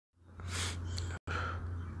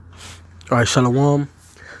All right, Shalom.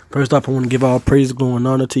 First off, I want to give all praise, glory, and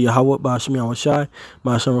honor to Yahweh, Ba'ashim Yahushai,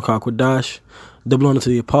 Ba'asham Rakakwadash, double honor to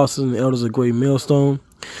the apostles and the elders of Great Millstone,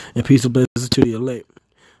 and peace and blessings to the elect.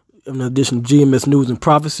 In addition to GMS News and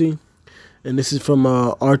Prophecy, and this is from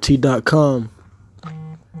RT.com,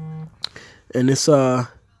 and this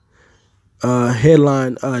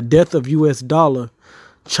headline, Death of U.S. Dollar,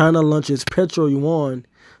 China launches Petro-Yuan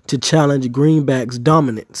to challenge greenback's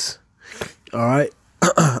dominance. All right.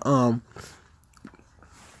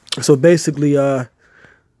 So basically, and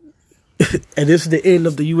this is the end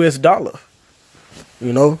of the U.S. dollar,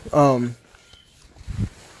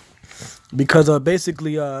 because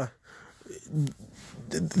basically, the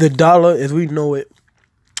dollar as we know it,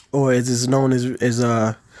 or as it's known as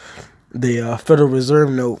the Federal Reserve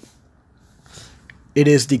note, it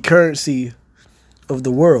is the currency of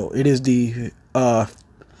the world. It is the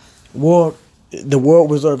world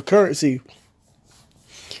reserve currency,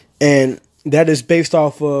 and that is based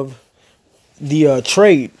off of the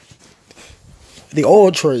trade, the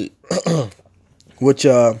oil trade, which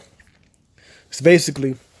is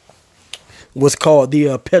basically what's called the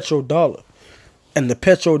petrodollar. And the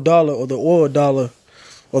petrodollar, or the oil dollar,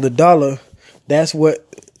 or the dollar, that's what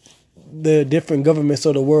the different governments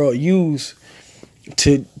of the world use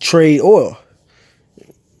to trade oil.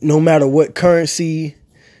 No matter what currency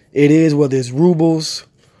it is, whether it's rubles,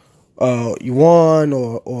 yuan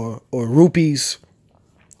or rupees,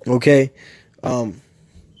 okay.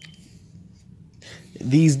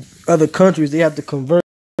 These other countries, they have to convert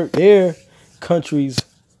their country's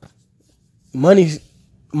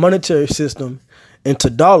monetary system into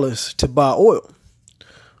dollars to buy oil,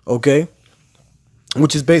 okay,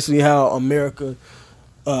 which is basically how America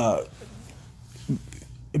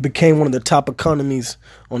became one of the top economies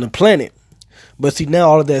on the planet. But see, now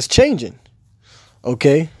all of that's changing,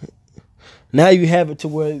 okay. Now you have it to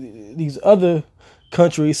where these other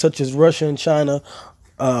countries, such as Russia and China,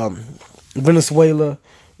 Venezuela,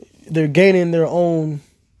 they're gaining their own.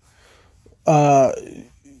 They're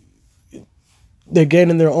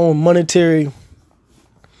gaining their own monetary.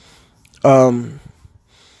 Trying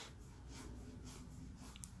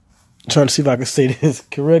to see if I can say this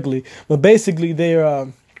correctly, but basically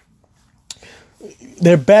they're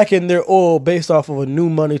backing their oil based off of a new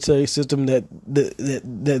monetary system that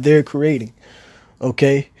they're creating.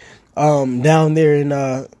 Okay, down there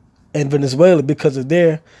in Venezuela, because of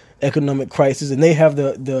their economic crisis, and they have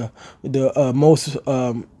the most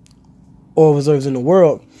oil reserves in the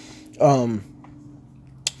world. The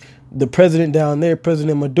president down there,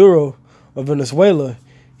 President Maduro of Venezuela,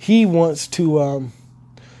 he wants to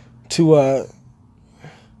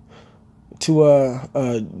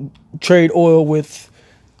trade oil with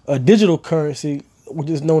a digital currency,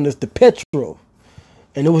 which is known as the petro.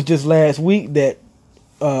 And it was just last week that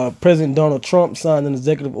President Donald Trump signed an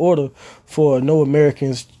executive order for no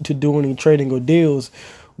Americans to do any trading or deals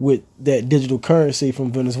with that digital currency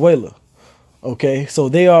from Venezuela. Okay, so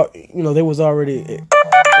they are, they was already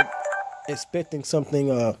expecting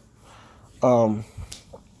something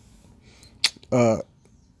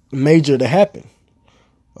major to happen.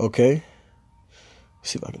 Okay,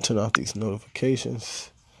 see if I can turn off these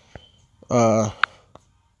notifications.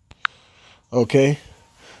 Okay.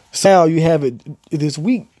 So now you have it this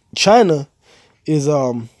week. China is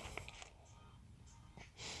doing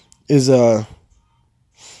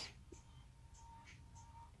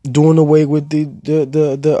away with the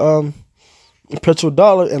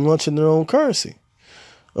petrodollar and launching their own currency.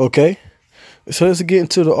 Okay, so let's get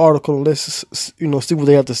into the article and let's see what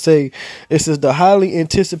they have to say. It says the highly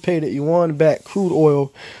anticipated yuan-backed crude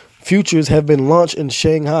oil futures have been launched in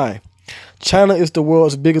Shanghai. China is the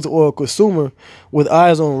world's biggest oil consumer, with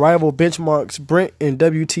eyes on rival benchmarks Brent and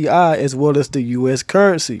WTI, as well as the U.S.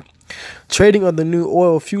 currency. Trading of the new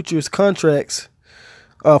oil futures contracts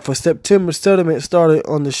for September settlement started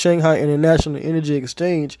on the Shanghai International Energy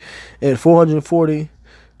Exchange at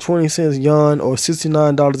 440.20 yuan, or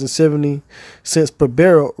 $69.70 per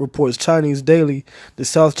barrel, reports Chinese daily the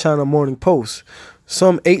South China Morning Post.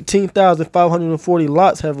 Some 18,540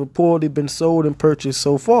 lots have reportedly been sold and purchased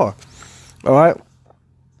so far. All right.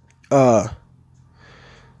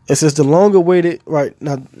 It says the longer-awaited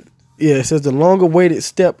it says the longer-awaited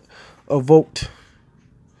step evoked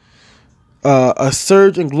a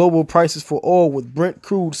surge in global prices for oil, with Brent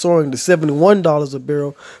crude soaring to $71 a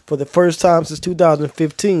barrel for the first time since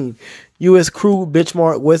 2015. U.S. crude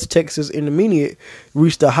benchmark West Texas Intermediate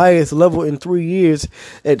reached the highest level in 3 years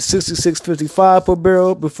at $66.55 per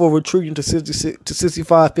barrel before retreating to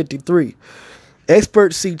 $65.53.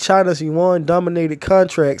 Experts see China's yuan-dominated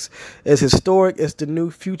contracts as historic as the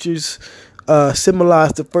new futures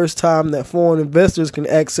symbolize the first time that foreign investors can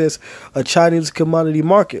access a Chinese commodity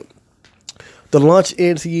market. The launch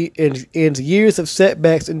ends years of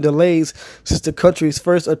setbacks and delays since the country's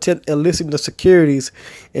first attempt at listing the securities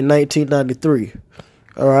in 1993.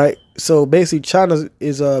 All right, so basically, China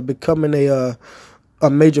is becoming a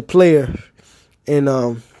major player in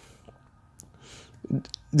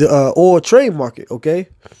the oil trade market. Okay,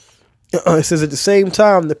 it says at the same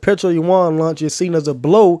time, the Petro-Yuan launch is seen as a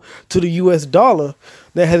blow to the U.S. dollar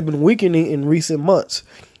that has been weakening in recent months.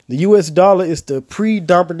 The U.S. dollar is the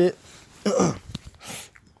predominant. It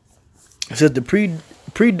says the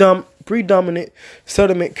predominant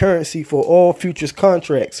settlement currency for all futures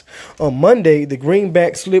contracts. On Monday, the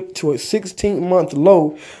greenback slipped to a 16-month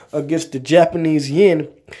low against the Japanese yen,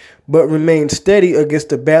 but remained steady against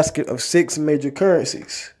the basket of 6 major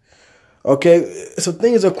currencies. Okay, so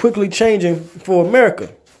things are quickly changing for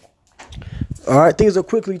America. All right, things are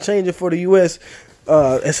quickly changing for the U.S.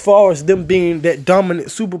 As far as them being that dominant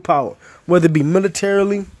superpower, whether it be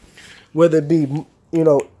militarily, whether it be,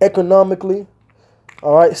 economically,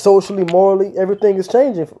 all right, socially, morally, everything is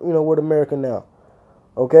changing, with America now.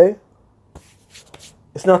 Okay?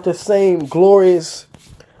 It's not the same glorious,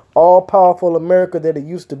 all-powerful America that it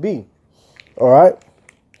used to be. All right?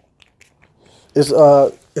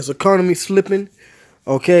 Its economy slipping.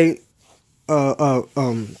 Okay?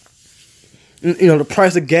 The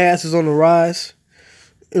price of gas is on the rise.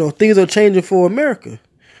 Things are changing for America.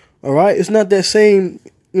 All right? It's not that same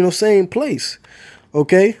place.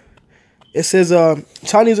 Okay? It says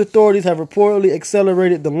Chinese authorities have reportedly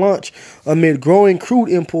accelerated the launch amid growing crude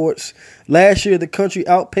imports. Last year, the country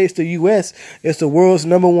outpaced the U.S. as the world's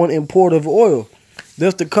 #1 importer of oil.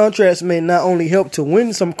 Thus, the contracts may not only help to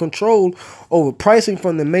win some control over pricing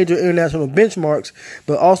from the major international benchmarks,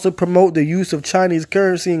 but also promote the use of Chinese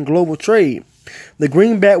currency in global trade. The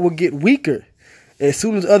greenback will get weaker as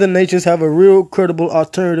soon as other nations have a real credible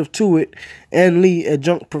alternative to it. Ann Lee,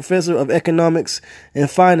 adjunct professor of economics and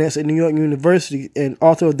finance at New York University and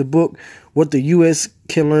author of the book What the U.S.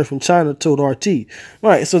 Can Learn from China, told RT.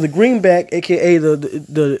 All right, so the greenback, aka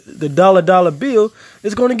the dollar bill,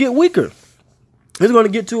 is going to get weaker. It's going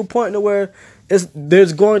to get to a point where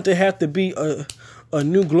there's going to have to be a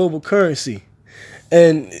new global currency.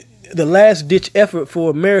 And the last ditch effort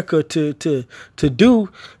for America to do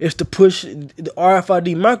is to push the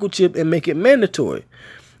RFID microchip and make it mandatory.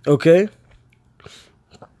 Okay?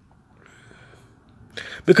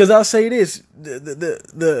 Because I'll say this,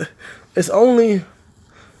 it's only,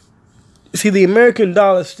 see, the American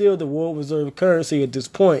dollar is still the world reserve currency at this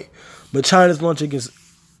point, but China's launching its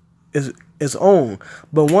own.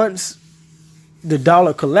 But once the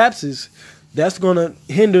dollar collapses, that's going to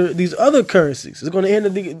hinder these other currencies. It's going to hinder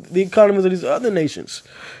the economies of these other nations.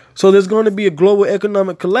 So there's going to be a global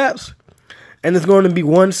economic collapse, and there's going to be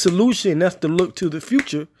one solution. That's to look to the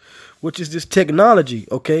future, which is this technology,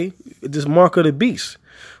 okay? This mark of the beast,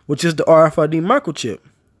 which is the RFID microchip,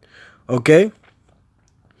 okay?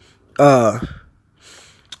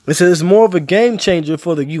 It says it's more of a game changer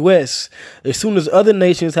for the U.S. As soon as other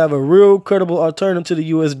nations have a real credible alternative to the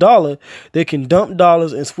U.S. dollar, they can dump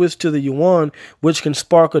dollars and switch to the yuan, which can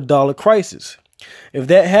spark a dollar crisis. If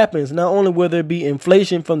that happens, not only will there be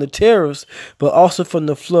inflation from the tariffs, but also from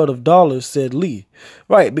the flood of dollars, said Lee.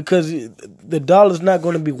 Right, because the dollar's not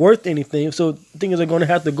going to be worth anything, so things are going to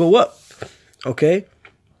have to go up. Okay?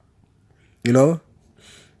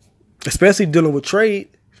 Especially dealing with trade.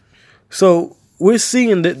 So we're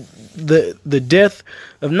seeing the death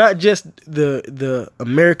of not just the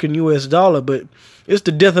American U.S. dollar, but it's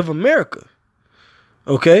the death of America.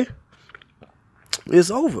 Okay? It's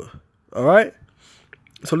over. All right?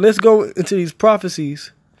 So let's go into these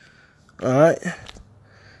prophecies. All right?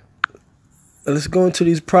 Let's go into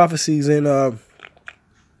these prophecies and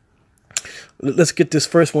let's get this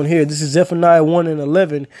first one here. This is Zephaniah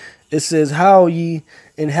 1:11. It says, "Howl ye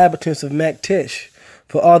inhabitants of Maktesh,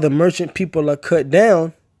 for all the merchant people are cut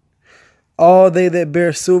down, all they that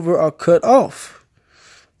bear silver are cut off."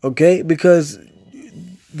 Okay, because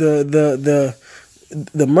the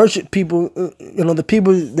merchant people, the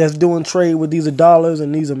people that's doing trade with these dollars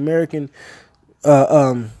and these American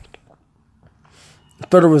Federal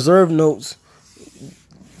Reserve notes,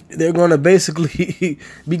 they're going to basically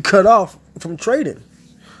be cut off from trading.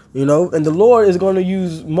 And the Lord is going to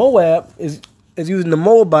use Moab, is using the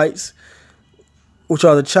Moabites, which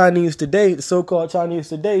are the Chinese today, the so-called Chinese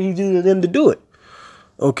today. He's using them to do it.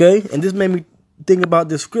 Okay? And this made me think about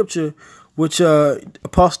this scripture, which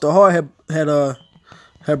Apostle Hart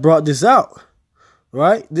had brought this out.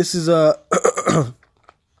 Right? This is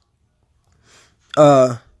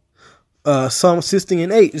Psalm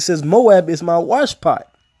 16:8. It says, Moab is my washpot.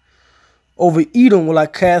 Over Edom will I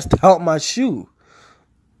cast out my shoe.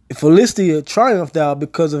 Philistia triumph thou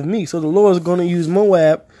because of me. So the Lord is going to use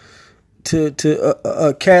Moab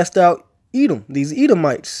to cast out Edom, these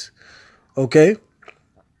Edomites. Okay.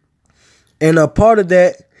 And a part of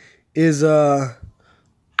that is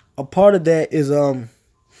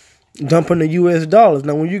dumping the US dollars.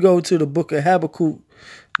 Now when you go to the book of Habakkuk,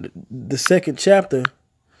 the 2nd chapter,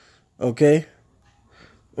 okay,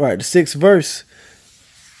 right, the 6th verse,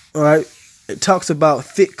 all right, it talks about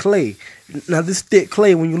thick clay. Now this thick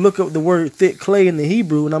clay, when you look up the word thick clay in the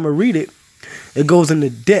Hebrew, and I'm going to read it, it goes into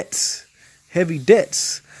debts, heavy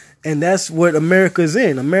debts. And that's what America's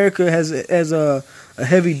in. America has a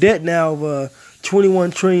heavy debt now of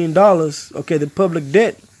 $21 trillion, okay, the public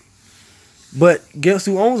debt. But guess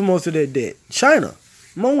who owns most of that debt? China,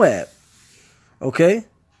 Moab, okay.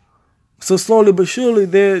 So slowly but surely,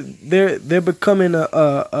 they're becoming a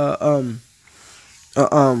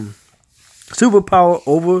superpower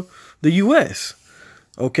over the U.S.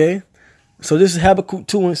 Okay, so this is Habakkuk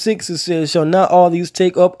 2:6. It says, "Shall not all these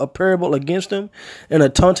take up a parable against them, and a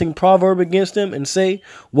taunting proverb against them, and say,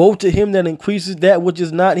 Woe to him that increases that which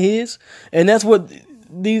is not his?" And that's what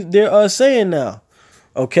they're saying now.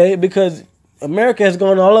 Okay, because America has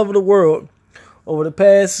gone all over the world over the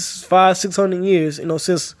past 500-600 years. You know,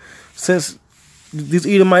 since these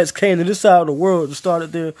Edomites came to this side of the world and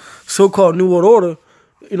started their so-called New World Order,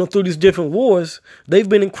 you know, through these different wars, they've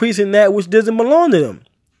been increasing that which doesn't belong to them.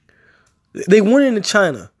 They went into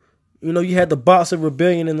China. You know, you had the Boxer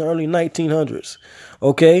Rebellion in the early 1900s.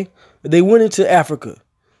 Okay? They went into Africa.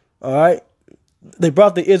 All right? They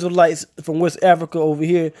brought the Israelites from West Africa over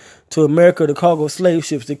here to America to cargo slave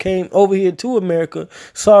ships. They came over here to America,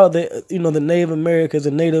 saw the, you know, the Native Americans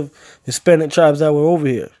and Native Hispanic tribes that were over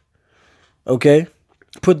here. Okay?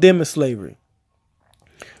 Put them in slavery.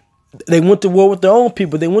 They went to war with their own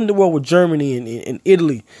people. They went to war with Germany and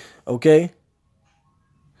Italy. Okay?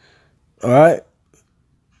 All right?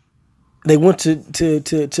 They went to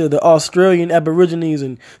the Australian Aborigines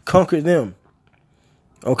and conquered them.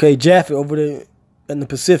 Okay? Jaffet over there in the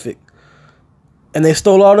Pacific. And they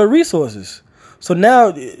stole all their resources. So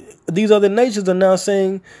now these other nations are now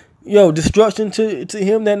saying, yo, destruction to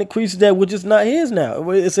him that increases that which is not his now.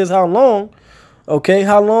 It says how long? Okay,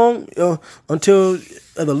 how long? Until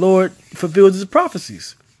the Lord fulfills his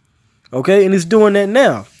prophecies. Okay, and he's doing that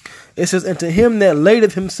now. It says, and to him that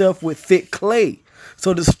ladeth himself with thick clay.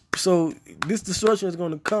 So this destruction is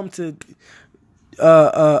going to come to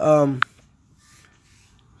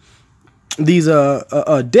these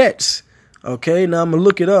debts. Okay, now I'm gonna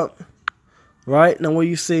look it up. Right now, where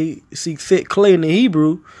you see thick clay in the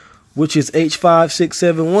Hebrew, which is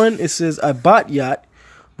H5671, it says abatyat,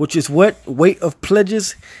 which is what? Weight of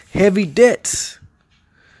pledges, heavy debts.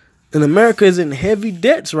 And America is in heavy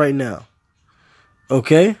debts right now.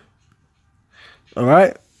 Okay? All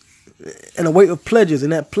right? And a weight of pledges.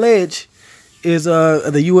 And that pledge is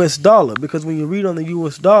the U.S. dollar. Because when you read on the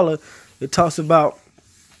U.S. dollar, it talks about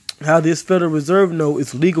how this Federal Reserve note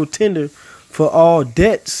is legal tender for all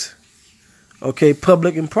debts. Okay?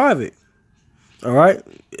 Public and private. All right?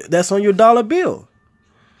 That's on your dollar bill.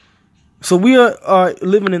 So we are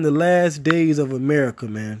living in the last days of America,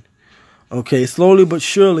 man. Okay, slowly but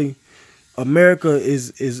surely, America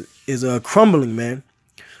is crumbling, man,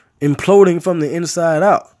 imploding from the inside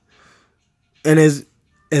out. And as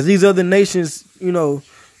these other nations, you know,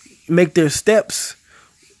 make their steps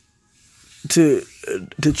to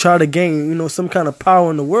try to gain, you know, some kind of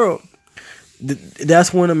power in the world,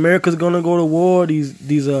 that's when America's gonna go to war.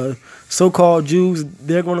 These so-called Jews,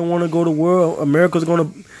 they're gonna want to go to war. America's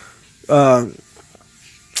gonna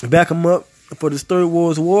back them up for this Third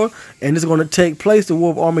World War, and it's going to take place, the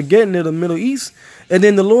War of Armageddon in the Middle East, and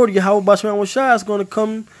then the Lord Yahweh Bashman Shai is going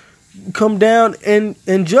to come down and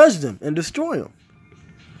judge them and destroy them.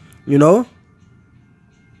 You know.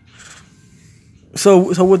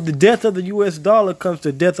 So with the death of the U.S. dollar comes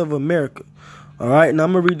the death of America. All right, now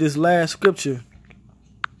I'm gonna read this last scripture.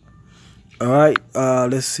 All right,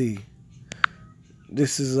 let's see.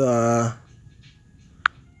 This is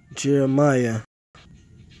Jeremiah.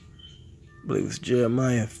 I believe it's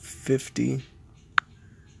Jeremiah 50.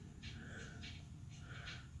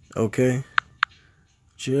 Okay.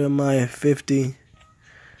 Jeremiah 50.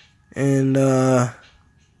 And let's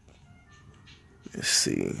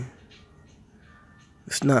see.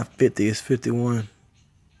 It's not 50, it's 51.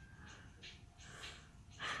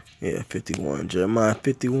 Yeah, 51. Jeremiah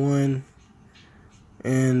 51.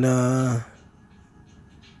 And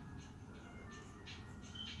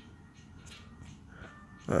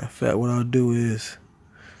In fact, what I'll do is,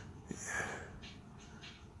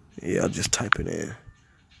 I'll just type it in.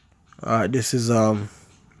 All right, this is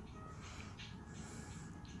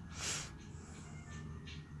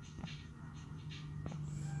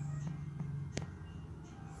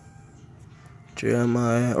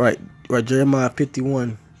Jeremiah, right, Jeremiah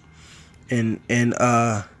 51 and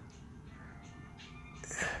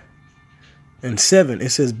 7. It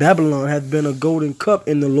says, Babylon hath been a golden cup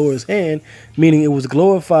in the Lord's hand, meaning it was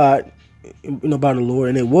glorified, by the Lord,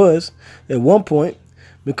 and it was at one point,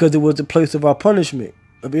 because it was the place of our punishment,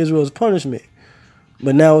 of Israel's punishment.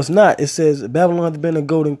 But now it's not. It says, Babylon hath been a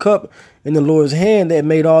golden cup in the Lord's hand that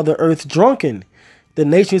made all the earth drunken. The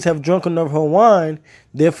nations have drunken of her wine,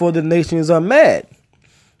 therefore the nations are mad.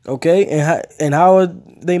 Okay, and how are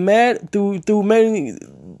they mad? Through many,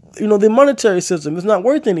 the monetary system. It's not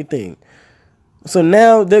worth anything. So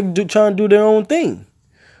now they're trying to do their own thing.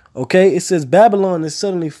 Okay, it says Babylon is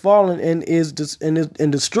suddenly fallen and is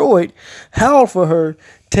destroyed. Howl for her,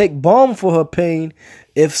 take balm for her pain,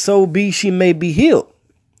 if so be she may be healed.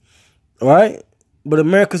 All right, but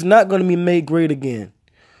America's not going to be made great again,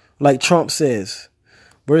 like Trump says.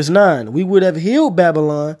 Verse 9, we would have healed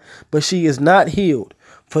Babylon, but she is not healed.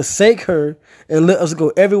 Forsake her and let us go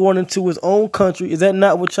everyone into his own country. Is that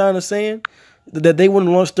not what China's saying? That they want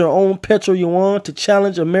to launch their own Petro-Yuan to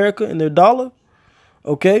challenge America and their dollar?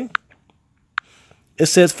 Okay. It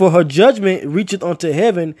says, for her judgment reacheth unto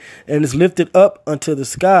heaven and is lifted up unto the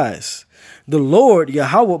skies. The Lord,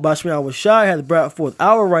 Yahweh Bashmi Shai, hath brought forth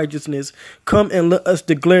our righteousness. Come and let us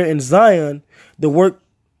declare in Zion the work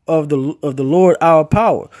of the Lord our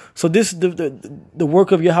power. So this is the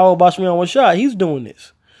work of Yahweh Bashmi Shai. He's doing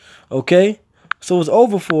this. Okay. So it's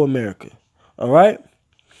over for America. All right.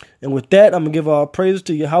 And with that, I'm going to give our praises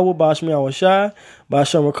to Yahweh Bashmi Shai,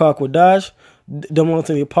 Basham Rakak Wadash, them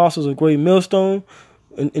to the apostles of Great Millstone,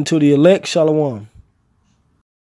 and to the elect, Shalom.